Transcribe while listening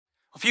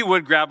If you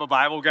would grab a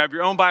Bible, grab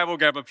your own Bible,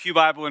 grab a pew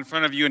Bible in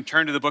front of you and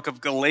turn to the book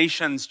of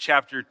Galatians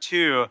chapter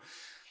 2.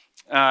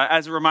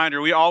 As a reminder,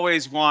 we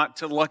always want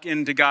to look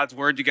into God's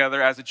word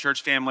together as a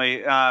church family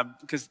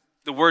because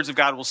the words of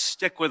God will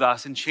stick with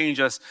us and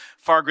change us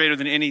far greater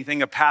than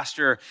anything a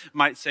pastor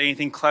might say,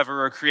 anything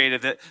clever or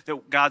creative, that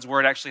God's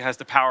word actually has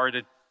the power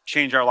to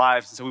change our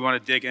lives. And so we want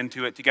to dig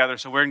into it together.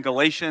 So we're in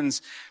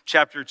Galatians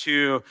chapter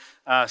 2,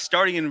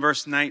 starting in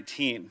verse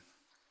 19.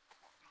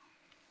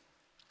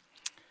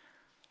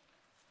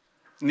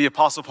 And the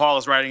Apostle Paul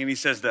is writing, and he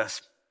says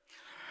this: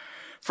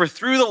 "For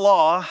through the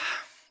law,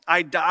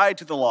 I died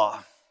to the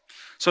law,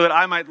 so that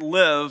I might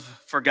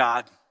live for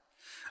God.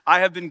 I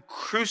have been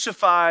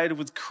crucified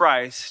with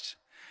Christ,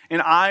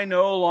 and I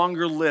no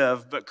longer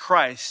live, but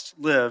Christ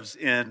lives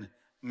in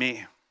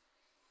me.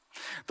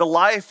 The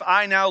life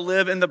I now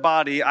live in the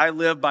body, I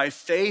live by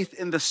faith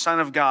in the Son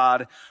of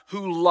God,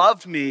 who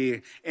loved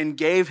me and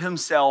gave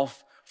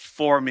himself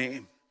for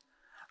me.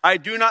 I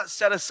do not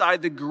set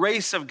aside the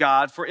grace of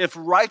God, for if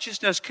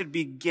righteousness could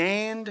be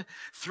gained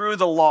through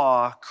the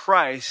law,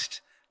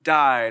 Christ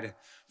died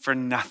for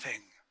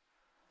nothing."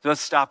 Let's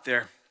stop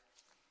there.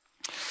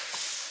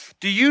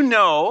 Do you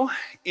know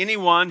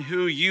anyone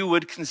who you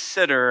would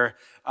consider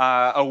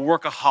a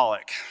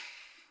workaholic?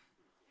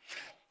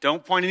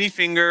 Don't point any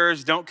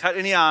fingers, don't cut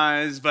any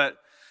eyes,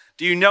 but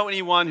do you know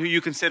anyone who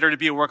you consider to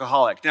be a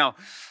workaholic? Now,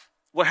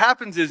 what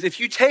happens is if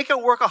you take a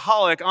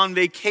workaholic on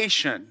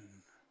vacation,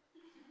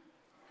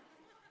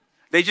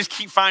 they just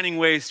keep finding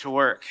ways to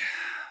work.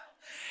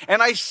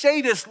 And I say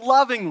this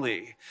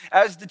lovingly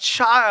as the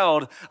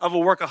child of a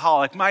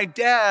workaholic. My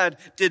dad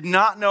did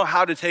not know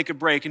how to take a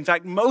break. In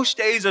fact, most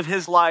days of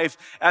his life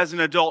as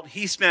an adult,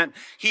 he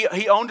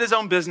owned his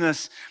own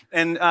business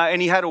and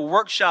he had a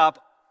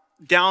workshop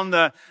down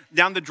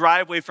the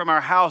driveway from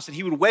our house. And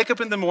he would wake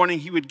up in the morning,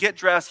 he would get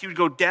dressed, he would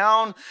go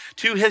down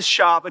to his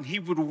shop and he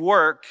would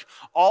work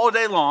all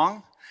day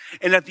long.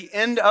 And at the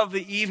end of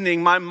the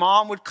evening, my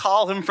mom would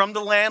call him from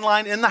the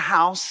landline in the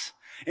house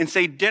and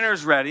say,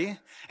 "Dinner's ready."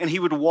 And he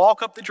would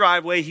walk up the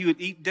driveway, he would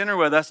eat dinner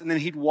with us, and then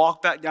he'd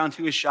walk back down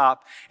to his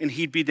shop, and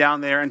he'd be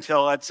down there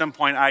until at some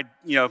point I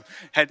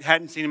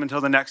hadn't seen him until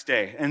the next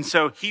day. And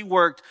so he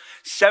worked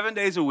 7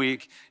 days a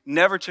week,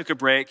 never took a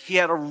break. He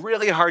had a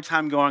really hard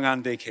time going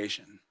on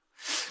vacation.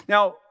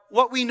 Now,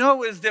 what we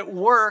know is that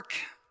work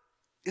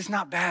is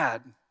not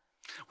bad.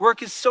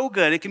 Work is so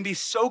good. It can be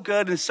so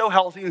good and so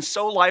healthy and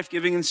so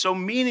life-giving and so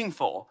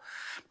meaningful.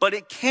 But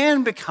it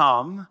can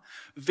become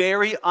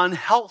very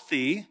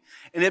unhealthy,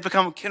 and it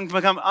can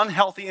become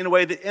unhealthy in a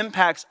way that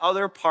impacts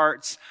other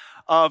parts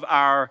of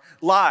our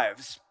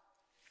lives.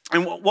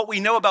 And what we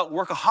know about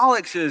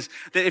workaholics is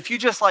that if you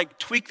just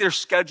tweak their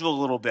schedule a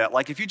little bit,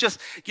 like if you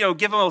just, give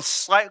them a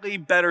slightly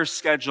better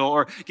schedule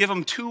or give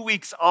them 2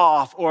 weeks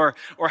off or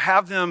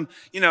have them,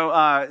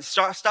 try to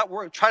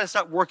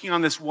stop working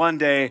on this one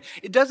day,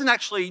 it doesn't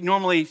actually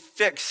normally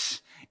fix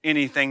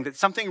anything, that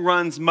something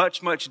runs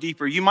much, much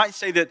deeper. You might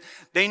say that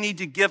they need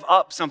to give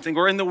up something,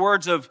 or in the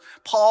words of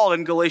Paul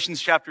in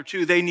Galatians chapter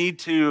 2, they need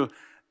to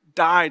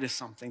die to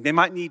something. They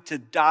might need to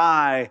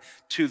die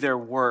to their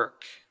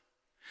work.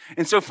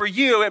 And so for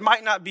you, it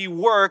might not be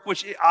work,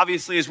 which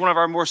obviously is one of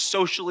our more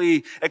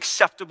socially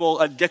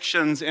acceptable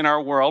addictions in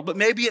our world, but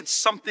maybe it's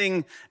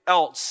something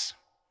else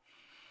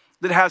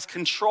that has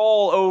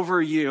control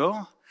over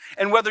you.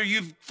 And whether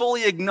you've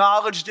fully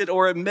acknowledged it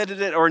or admitted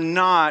it or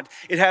not,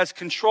 it has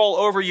control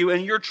over you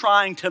and you're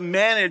trying to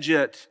manage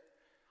it,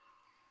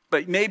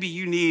 but maybe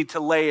you need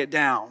to lay it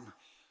down.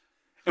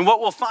 And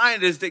what we'll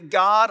find is that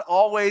God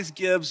always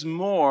gives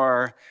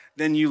more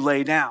than you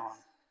lay down.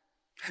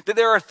 That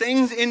there are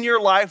things in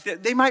your life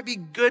that they might be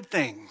good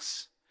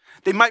things.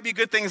 They might be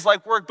good things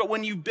like work, but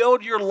when you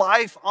build your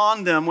life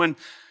on them,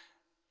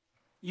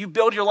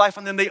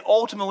 they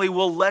ultimately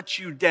will let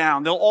you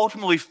down. They'll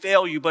ultimately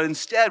fail you. But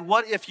instead,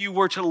 what if you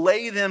were to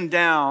lay them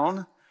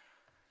down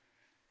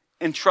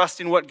and trust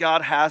in what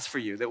God has for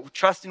you? That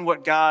trust in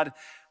what God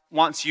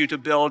wants you to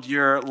build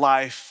your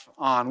life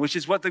on, which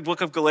is what the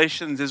book of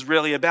Galatians is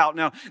really about.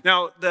 Now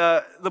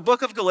the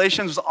book of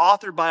Galatians was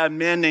authored by a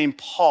man named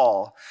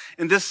Paul.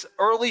 And this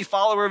early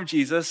follower of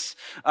Jesus,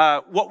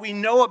 what we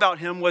know about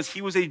him was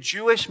he was a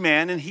Jewish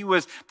man, and he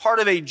was part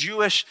of a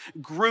Jewish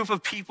group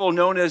of people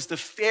known as the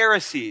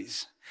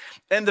Pharisees.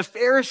 And the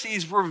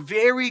Pharisees were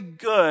very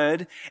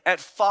good at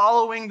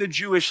following the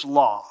Jewish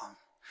law.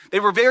 They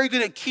were very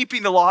good at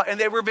keeping the law, and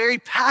they were very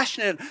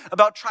passionate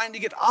about trying to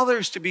get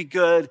others to be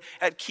good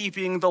at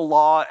keeping the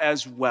law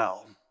as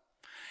well.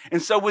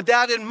 And so with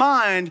that in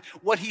mind,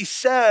 what he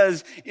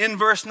says in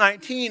verse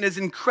 19 is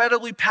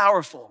incredibly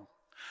powerful.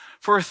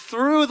 "For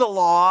through the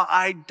law,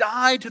 I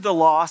died to the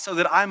law so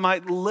that I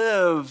might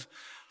live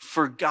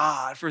for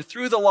God." For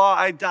through the law,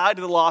 I died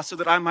to the law so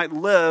that I might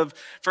live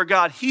for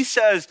God. He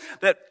says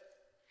that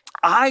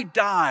I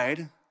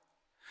died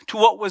to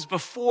what was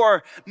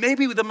before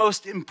maybe the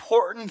most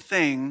important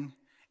thing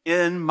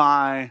in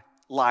my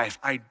life.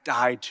 I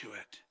died to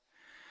it.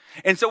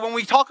 And so when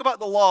we talk about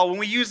the law, when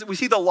we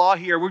see the law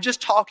here, we're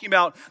just talking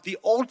about the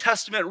Old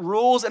Testament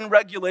rules and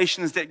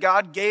regulations that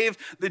God gave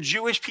the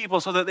Jewish people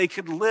so that they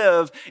could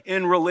live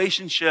in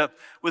relationship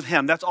with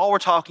him. That's all we're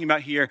talking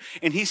about here.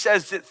 And he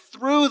says that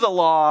through the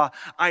law,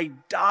 I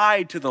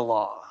died to the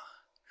law.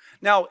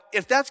 Now,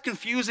 if that's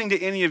confusing to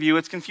any of you,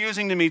 it's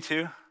confusing to me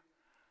too,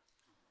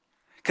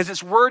 because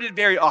it's worded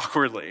very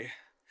awkwardly.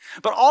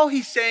 But all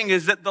he's saying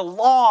is that the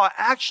law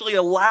actually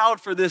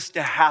allowed for this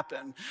to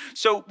happen.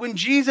 So when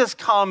Jesus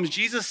comes,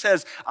 Jesus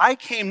says, I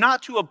came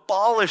not to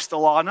abolish the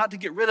law, not to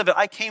get rid of it.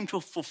 I came to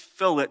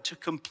fulfill it, to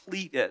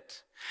complete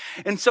it.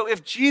 And so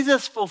if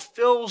Jesus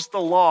fulfills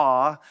the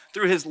law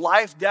through his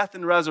life, death,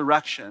 and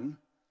resurrection,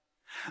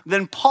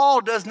 then Paul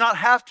does not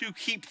have to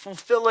keep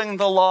fulfilling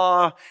the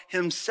law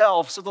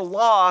himself. So the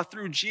law,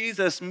 through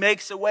Jesus,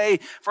 makes a way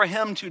for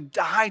him to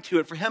die to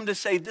it, for him to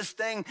say, this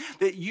thing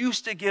that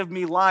used to give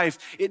me life,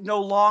 it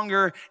no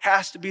longer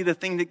has to be the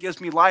thing that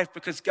gives me life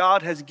because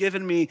God has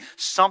given me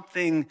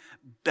something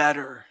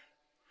better.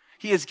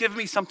 He has given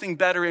me something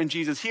better in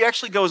Jesus. He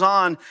actually goes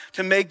on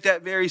to make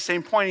that very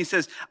same point. He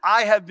says,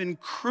 I have been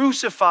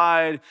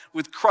crucified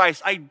with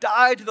Christ. I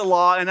died to the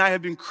law and I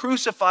have been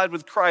crucified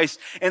with Christ.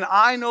 And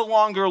I no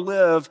longer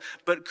live,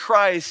 but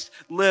Christ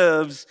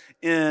lives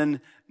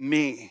in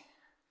me.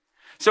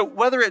 So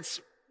whether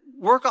it's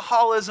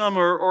workaholism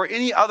or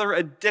any other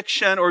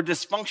addiction or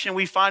dysfunction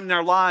we find in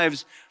our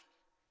lives,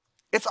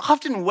 it's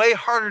often way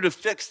harder to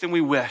fix than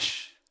we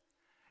wish.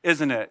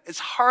 Isn't it? It's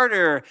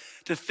harder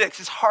to fix.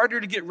 It's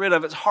harder to get rid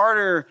of. It's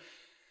harder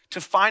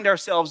to find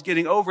ourselves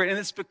getting over it. And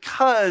it's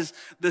because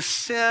the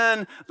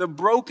sin, the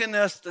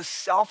brokenness, the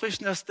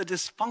selfishness, the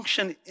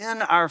dysfunction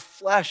in our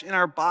flesh, in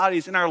our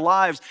bodies, in our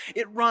lives,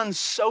 it runs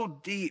so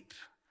deep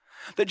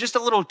that just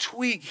a little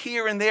tweak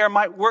here and there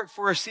might work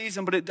for a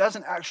season, but it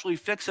doesn't actually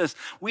fix us.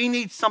 We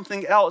need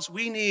something else.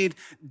 We need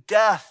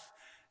death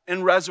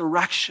and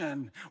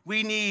resurrection.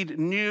 We need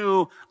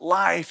new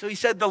life. So he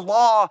said the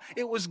law,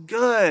 it was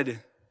good.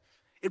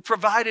 It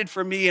provided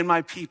for me and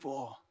my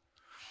people.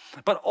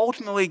 But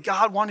ultimately,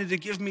 God wanted to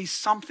give me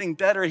something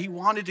better. He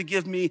wanted to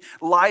give me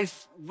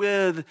life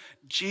with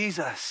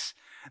Jesus.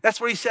 That's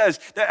what he says.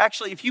 That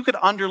actually, if you could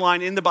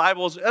underline in the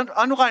Bibles,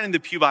 underline in the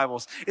Pew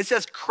Bibles, it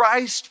says,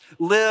 Christ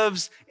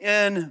lives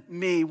in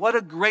me. What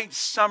a great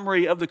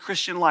summary of the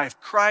Christian life.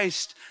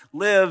 Christ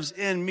lives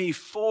in me.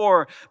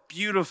 4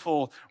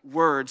 beautiful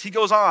words. He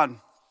goes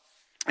on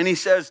and he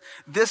says,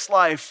 this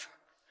life,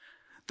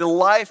 the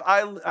life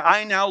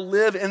I now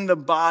live in the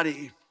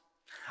body,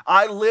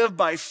 I live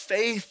by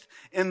faith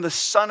in the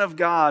Son of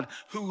God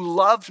who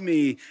loved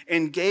me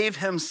and gave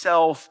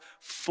himself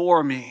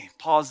for me.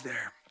 Pause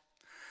there.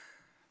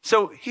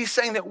 So he's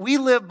saying that we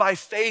live by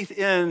faith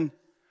in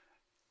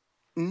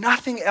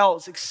nothing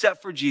else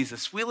except for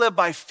Jesus. We live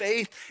by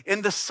faith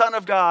in the Son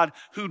of God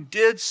who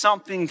did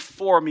something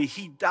for me.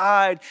 He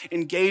died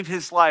and gave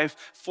his life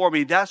for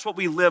me. That's what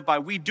we live by.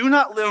 We do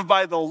not live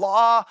by the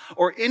law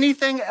or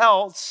anything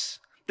else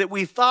that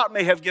we thought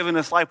may have given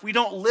us life. We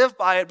don't live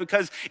by it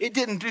because it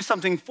didn't do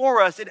something for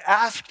us. It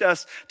asked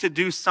us to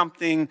do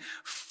something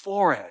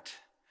for it.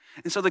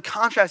 And so the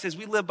contrast is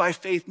we live by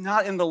faith,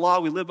 not in the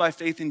law. We live by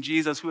faith in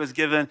Jesus who has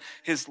given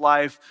his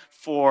life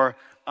for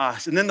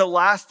us. And then the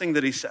last thing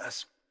that he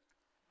says,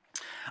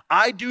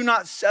 I do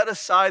not set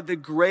aside the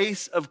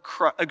grace of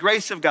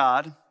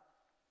God,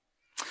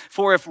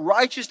 for if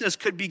righteousness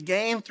could be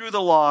gained through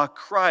the law,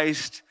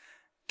 Christ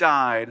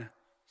died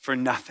for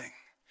nothing.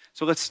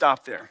 So let's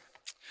stop there.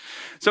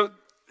 So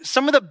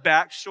some of the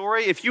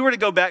backstory, if you were to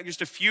go back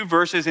just a few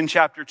verses in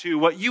chapter 2,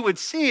 what you would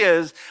see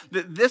is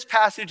that this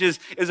passage is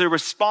a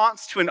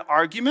response to an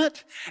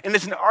argument, and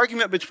it's an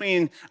argument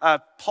between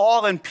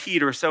Paul and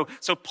Peter. So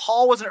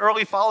Paul was an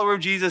early follower of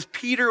Jesus.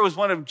 Peter was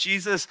one of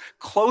Jesus'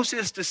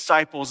 closest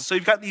disciples. So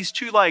you've got these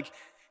two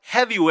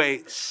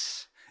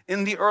heavyweights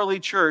in the early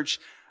church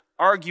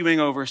arguing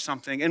over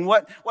something. And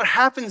what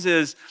happens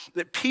is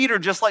that Peter,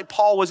 just like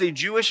Paul, was a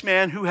Jewish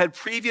man who had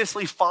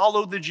previously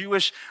followed the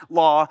Jewish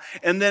law.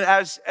 And then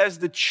as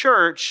the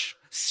church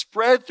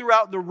spread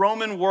throughout the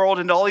Roman world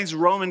and all these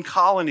Roman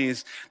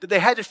colonies, that they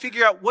had to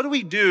figure out, what do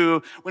we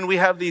do when we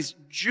have these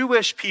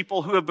Jewish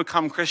people who have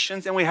become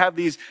Christians and we have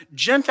these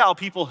Gentile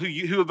people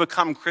who have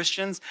become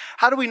Christians?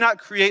 How do we not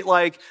create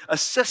a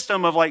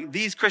system of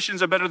these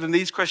Christians are better than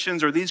these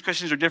Christians or these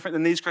Christians are different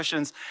than these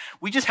Christians?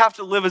 We just have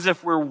to live as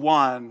if we're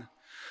one.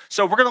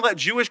 So we're going to let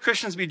Jewish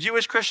Christians be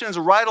Jewish Christians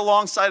right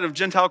alongside of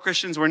Gentile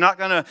Christians. We're not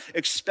going to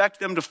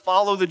expect them to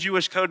follow the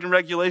Jewish code and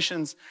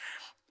regulations.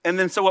 And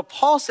then so what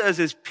Paul says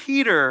is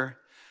Peter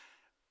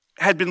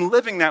had been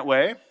living that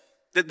way,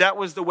 that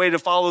was the way to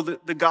follow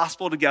the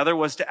gospel together,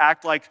 was to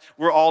act like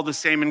we're all the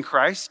same in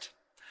Christ.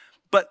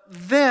 But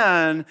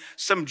then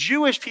some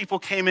Jewish people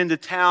came into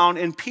town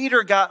and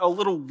Peter got a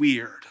little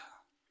weird.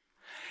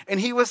 And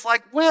he was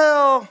like,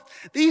 well,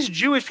 these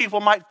Jewish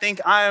people might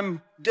think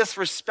I'm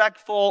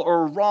disrespectful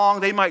or wrong.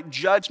 They might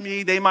judge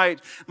me. They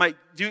might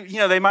do,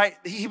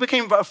 he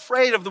became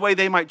afraid of the way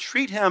they might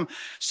treat him.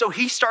 So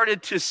he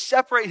started to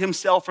separate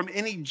himself from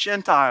any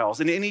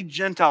Gentiles and any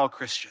Gentile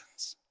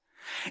Christians.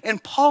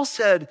 And Paul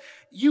said,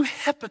 you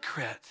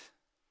hypocrite.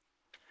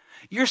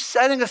 You're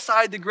setting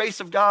aside the grace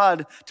of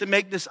God to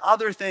make this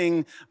other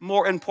thing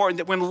more important.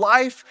 That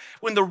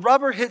when the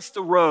rubber hits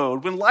the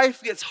road, when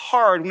life gets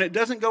hard, when it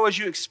doesn't go as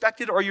you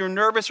expected or you're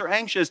nervous or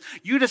anxious,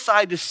 you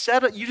decide to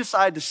set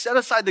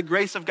aside the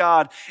grace of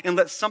God and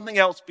let something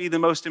else be the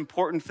most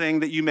important thing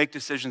that you make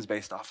decisions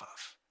based off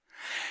of.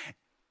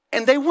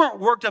 And they weren't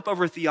worked up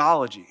over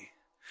theology.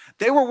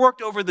 They were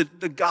worked over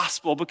the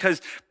gospel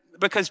because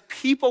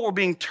people were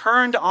being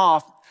turned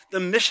off. The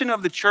mission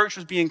of the church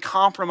was being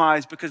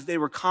compromised because they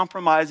were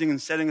compromising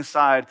and setting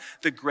aside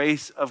the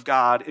grace of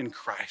God in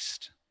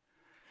Christ.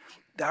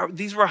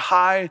 These were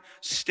high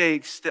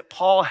stakes that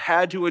Paul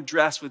had to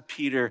address with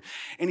Peter.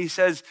 And he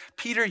says,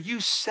 Peter, you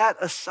set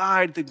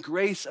aside the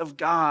grace of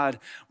God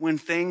when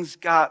things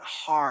got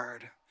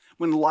hard,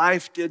 when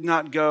life did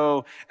not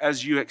go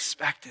as you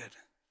expected.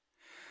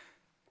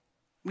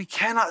 We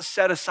cannot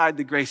set aside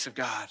the grace of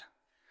God.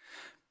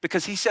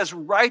 Because he says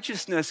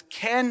righteousness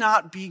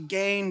cannot be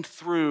gained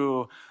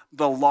through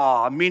the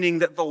law, meaning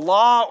that the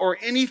law or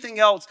anything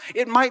else,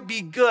 it might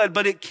be good,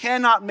 but it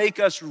cannot make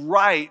us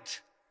right.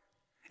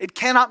 It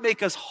cannot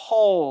make us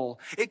whole.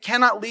 It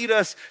cannot lead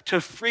us to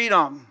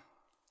freedom.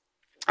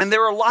 And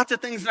there are lots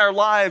of things in our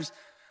lives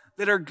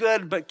that are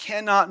good but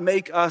cannot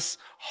make us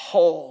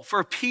whole.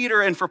 For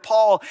Peter and for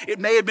Paul, it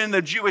may have been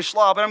the Jewish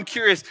law, but I'm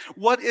curious,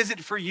 what is it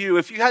for you?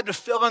 If you had to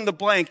fill in the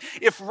blank,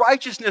 if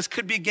righteousness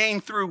could be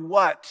gained through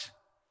what?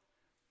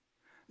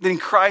 Then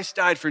Christ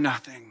died for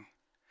nothing.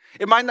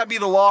 It might not be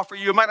the law for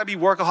you. It might not be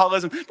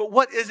workaholism. But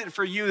what is it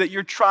for you that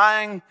you're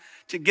trying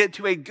to get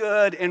to a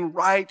good and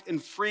right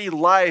and free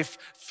life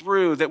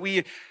through? That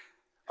we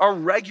are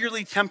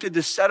regularly tempted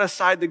to set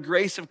aside the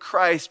grace of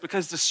Christ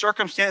because the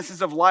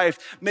circumstances of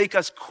life make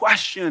us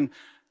question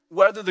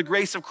whether the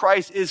grace of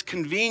Christ is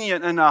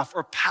convenient enough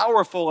or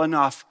powerful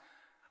enough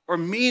or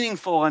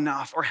meaningful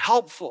enough or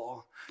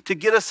helpful to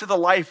get us to the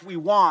life we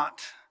want.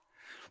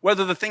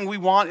 Whether the thing we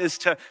want is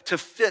to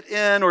fit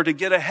in or to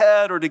get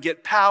ahead or to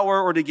get power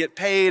or to get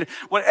paid,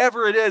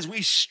 whatever it is,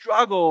 we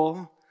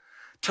struggle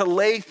to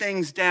lay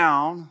things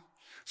down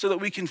so that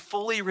we can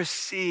fully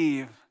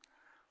receive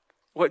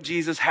what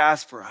Jesus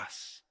has for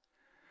us.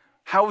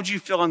 How would you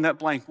fill in that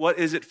blank? What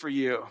is it for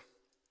you?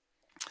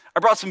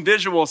 I brought some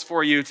visuals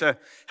for you to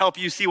help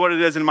you see what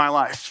it is in my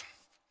life.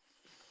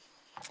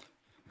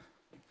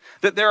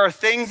 That there are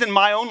things in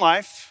my own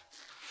life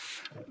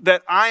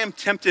that I am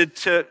tempted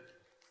to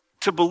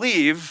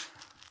believe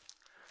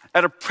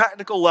at a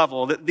practical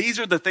level that these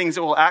are the things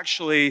that will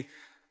actually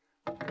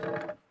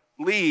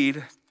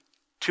lead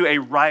to a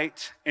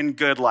right and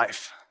good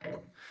life.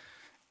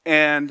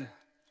 And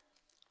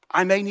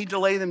I may need to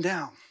lay them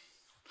down.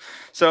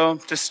 So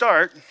to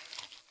start, I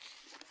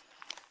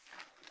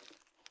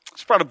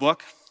just brought a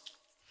book.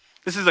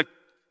 This is a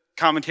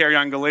commentary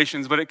on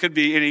Galatians, but it could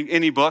be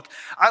any book.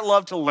 I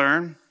love to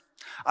learn.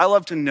 I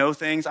love to know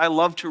things. I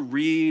love to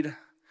read.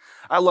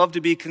 I love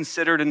to be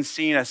considered and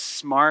seen as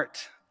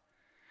smart.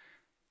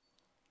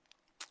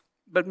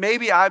 But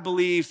maybe I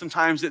believe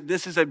sometimes that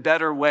this is a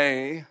better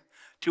way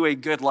to a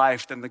good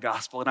life than the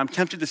gospel. And I'm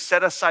tempted to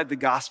set aside the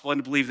gospel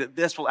and to believe that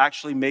this will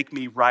actually make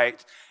me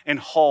right and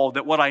whole,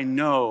 that what I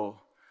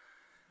know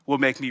will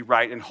make me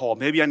right and whole.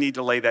 Maybe I need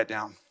to lay that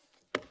down.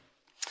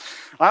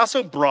 I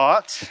also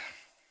brought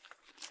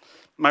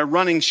my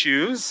running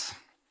shoes.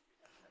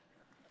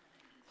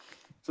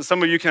 So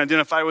some of you can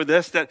identify with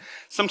this, that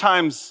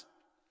sometimes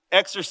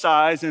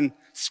exercise and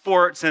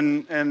sports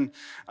and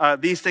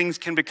these things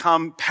can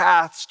become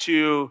paths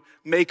to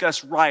make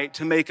us right,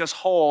 to make us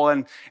whole.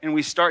 And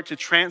we start to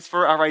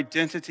transfer our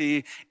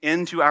identity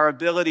into our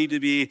ability to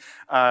be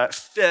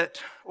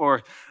fit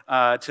or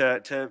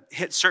to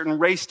hit certain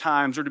race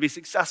times or to be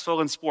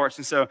successful in sports.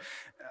 And so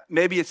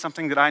maybe it's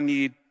something that I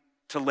need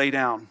to lay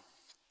down.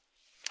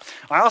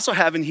 I also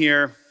have in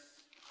here,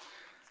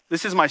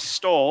 this is my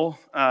stole.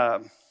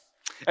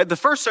 At the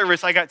first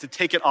service, I got to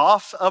take it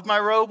off of my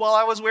robe while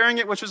I was wearing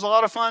it, which was a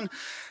lot of fun.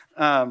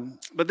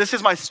 But this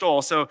is my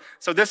stole. So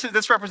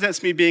this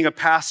represents me being a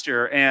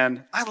pastor,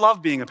 and I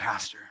love being a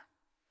pastor.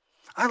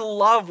 I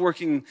love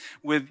working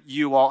with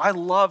you all. I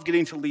love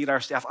getting to lead our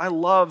staff. I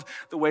love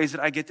the ways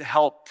that I get to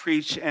help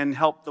preach and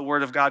help the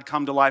word of God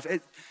come to life.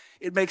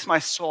 It makes my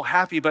soul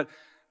happy. But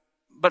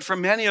for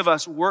many of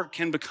us, work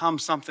can become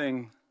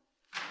something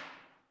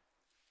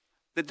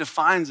that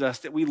defines us,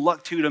 that we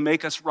look to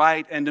make us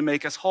right and to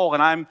make us whole.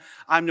 And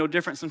I'm no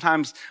different.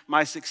 Sometimes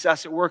my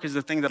success at work is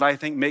the thing that I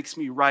think makes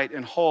me right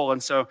and whole.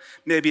 And so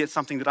maybe it's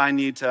something that I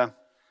need to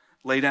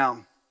lay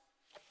down.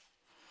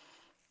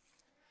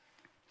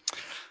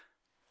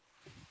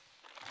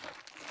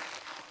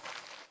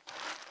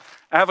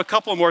 I have a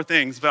couple more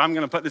things, but I'm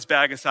going to put this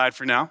bag aside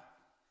for now.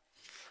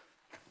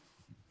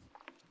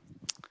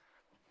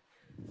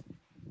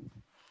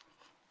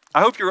 I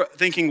hope you're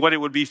thinking what it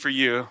would be for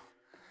you,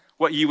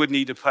 what you would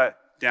need to put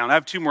down. I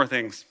have two more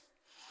things.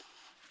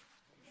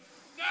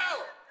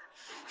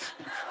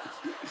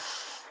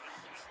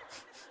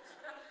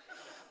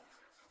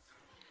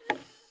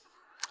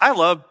 I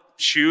love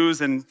shoes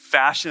and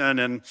fashion,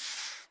 and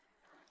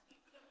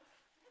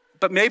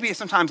But maybe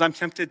sometimes I'm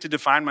tempted to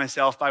define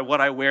myself by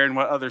what I wear and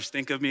what others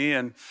think of me,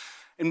 and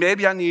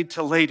maybe I need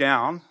to lay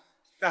down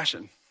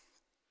fashion.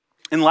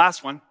 And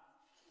last one.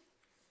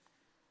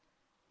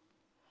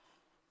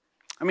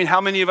 I mean,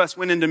 how many of us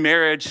went into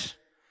marriage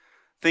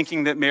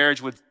thinking that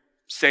marriage would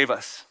save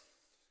us?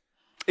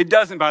 It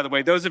doesn't, by the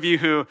way. Those of you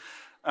who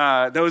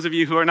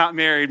are not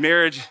married,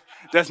 marriage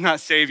does not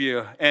save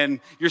you. And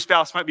your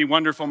spouse might be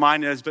wonderful,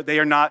 mine is, but they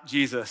are not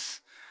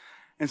Jesus.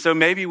 And so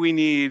maybe we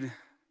need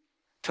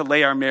to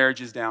lay our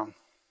marriages down.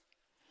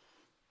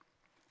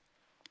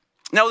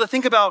 Now, to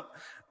think about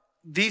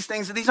these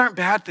things, these aren't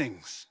bad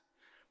things,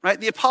 right?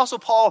 The Apostle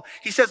Paul,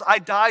 he says, I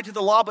died to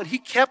the law, but he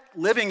kept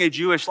living a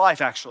Jewish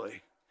life,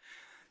 actually.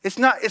 It's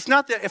not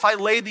that if I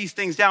lay these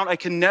things down, I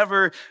can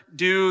never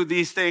do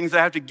these things. I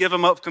have to give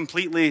them up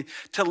completely.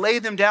 To lay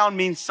them down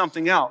means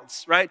something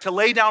else, right? To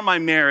lay down my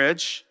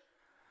marriage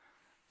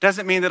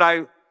doesn't mean that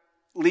I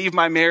leave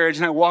my marriage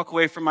and I walk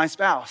away from my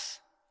spouse.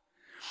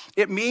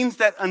 It means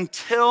that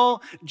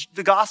until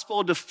the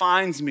gospel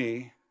defines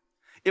me,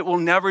 it will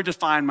never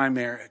define my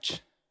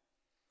marriage.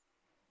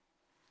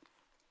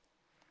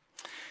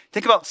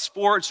 Think about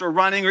sports or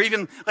running, or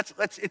even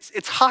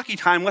it's hockey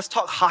time. Let's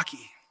talk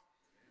hockey.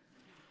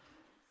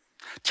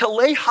 To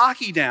lay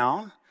hockey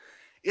down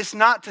is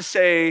not to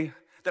say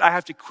that I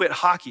have to quit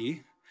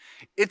hockey.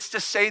 It's to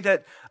say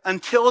that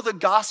until the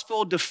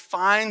gospel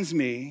defines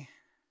me,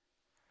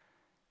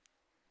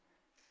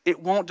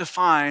 it won't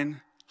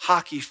define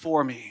hockey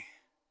for me.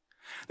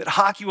 That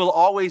hockey will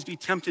always be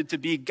tempted to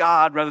be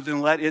God rather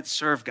than let it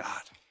serve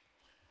God.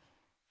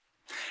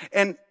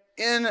 And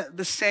in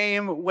the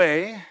same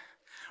way,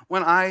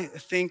 when I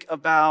think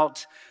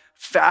about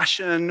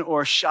fashion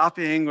or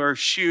shopping or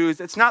shoes,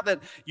 it's not that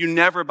you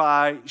never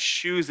buy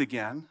shoes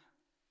again.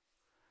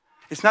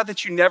 It's not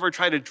that you never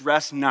try to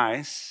dress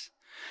nice,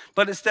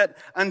 but it's that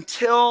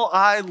until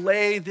I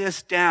lay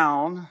this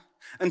down,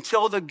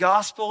 until the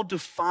gospel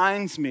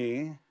defines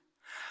me,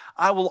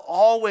 I will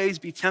always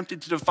be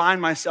tempted to define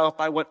myself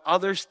by what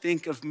others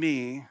think of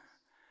me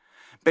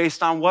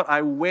based on what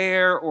I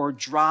wear or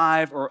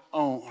drive or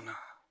own.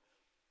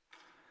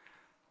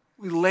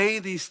 We lay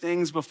these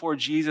things before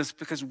Jesus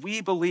because we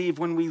believe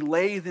when we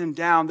lay them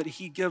down that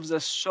he gives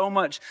us so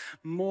much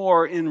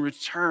more in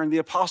return. The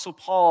Apostle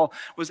Paul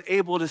was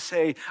able to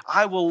say,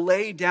 I will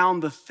lay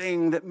down the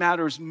thing that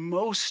matters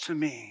most to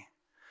me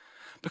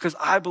because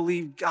I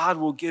believe God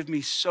will give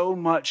me so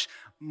much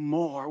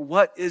more.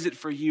 What is it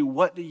for you?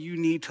 What do you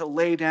need to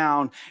lay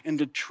down and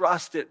to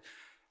trust that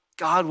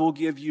God will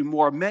give you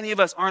more? Many of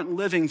us aren't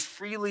living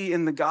freely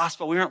in the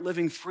gospel. We aren't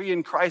living free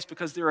in Christ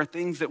because there are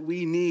things that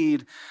we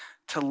need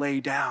to lay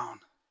down.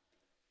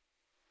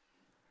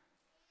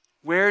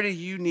 Where do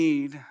you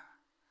need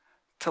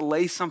to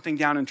lay something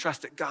down and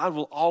trust that God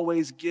will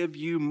always give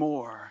you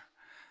more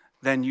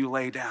than you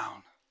lay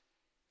down?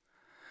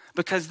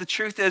 Because the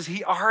truth is,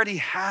 he already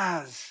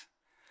has.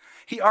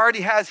 He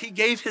already has. He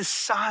gave his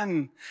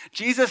son.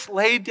 Jesus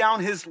laid down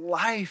his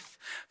life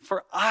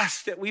for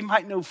us that we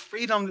might know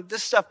freedom, that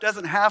this stuff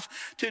doesn't have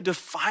to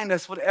define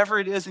us. Whatever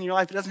it is in your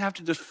life, it doesn't have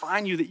to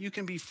define you, that you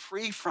can be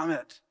free from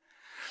it.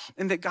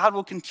 And that God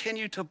will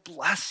continue to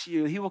bless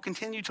you. He will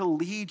continue to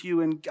lead you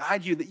and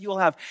guide you, that you will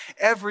have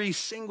every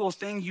single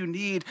thing you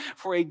need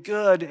for a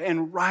good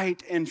and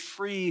right and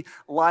free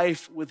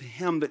life with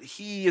him, that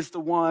he is the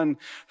one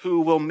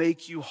who will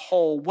make you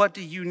whole. What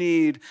do you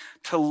need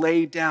to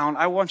lay down?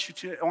 I want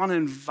to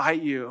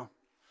invite you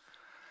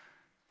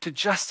to,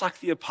 just like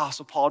the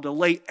Apostle Paul, to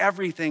lay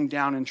everything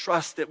down and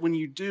trust that when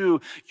you do,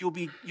 you'll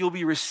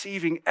be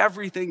receiving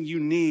everything you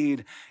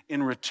need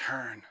in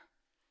return.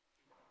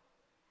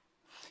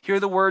 Hear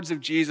the words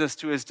of Jesus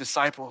to his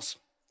disciples.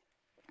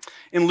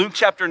 In Luke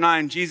chapter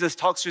 9, Jesus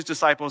talks to his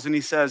disciples and he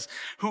says,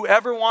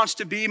 whoever wants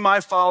to be my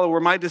follower,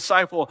 my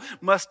disciple,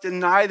 must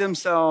deny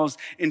themselves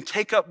and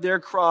take up their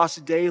cross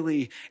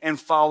daily and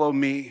follow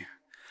me.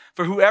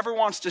 For whoever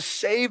wants to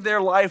save their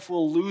life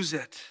will lose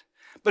it,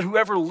 but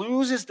whoever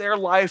loses their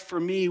life for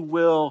me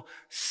will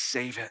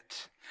save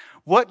it.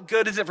 What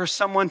good is it for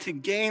someone to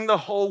gain the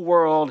whole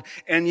world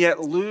and yet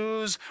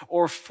lose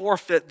or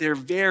forfeit their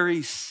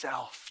very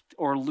self?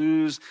 Or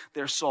lose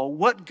their soul?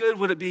 What good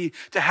would it be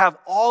to have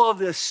all of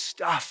this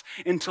stuff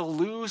and to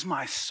lose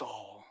my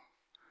soul?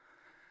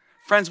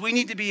 Friends, we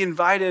need to be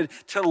invited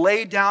to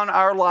lay down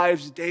our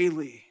lives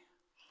daily.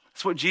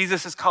 That's what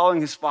Jesus is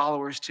calling his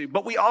followers to.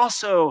 But we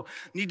also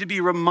need to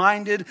be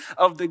reminded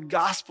of the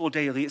gospel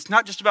daily. It's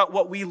not just about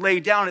what we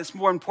lay down. It's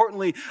more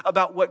importantly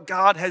about what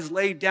God has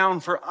laid down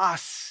for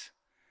us.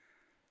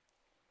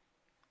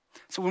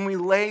 So when we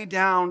lay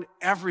down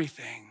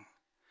everything,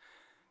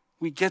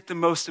 we get the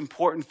most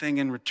important thing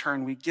in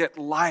return. We get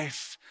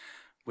life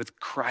with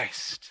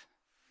Christ.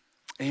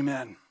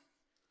 Amen.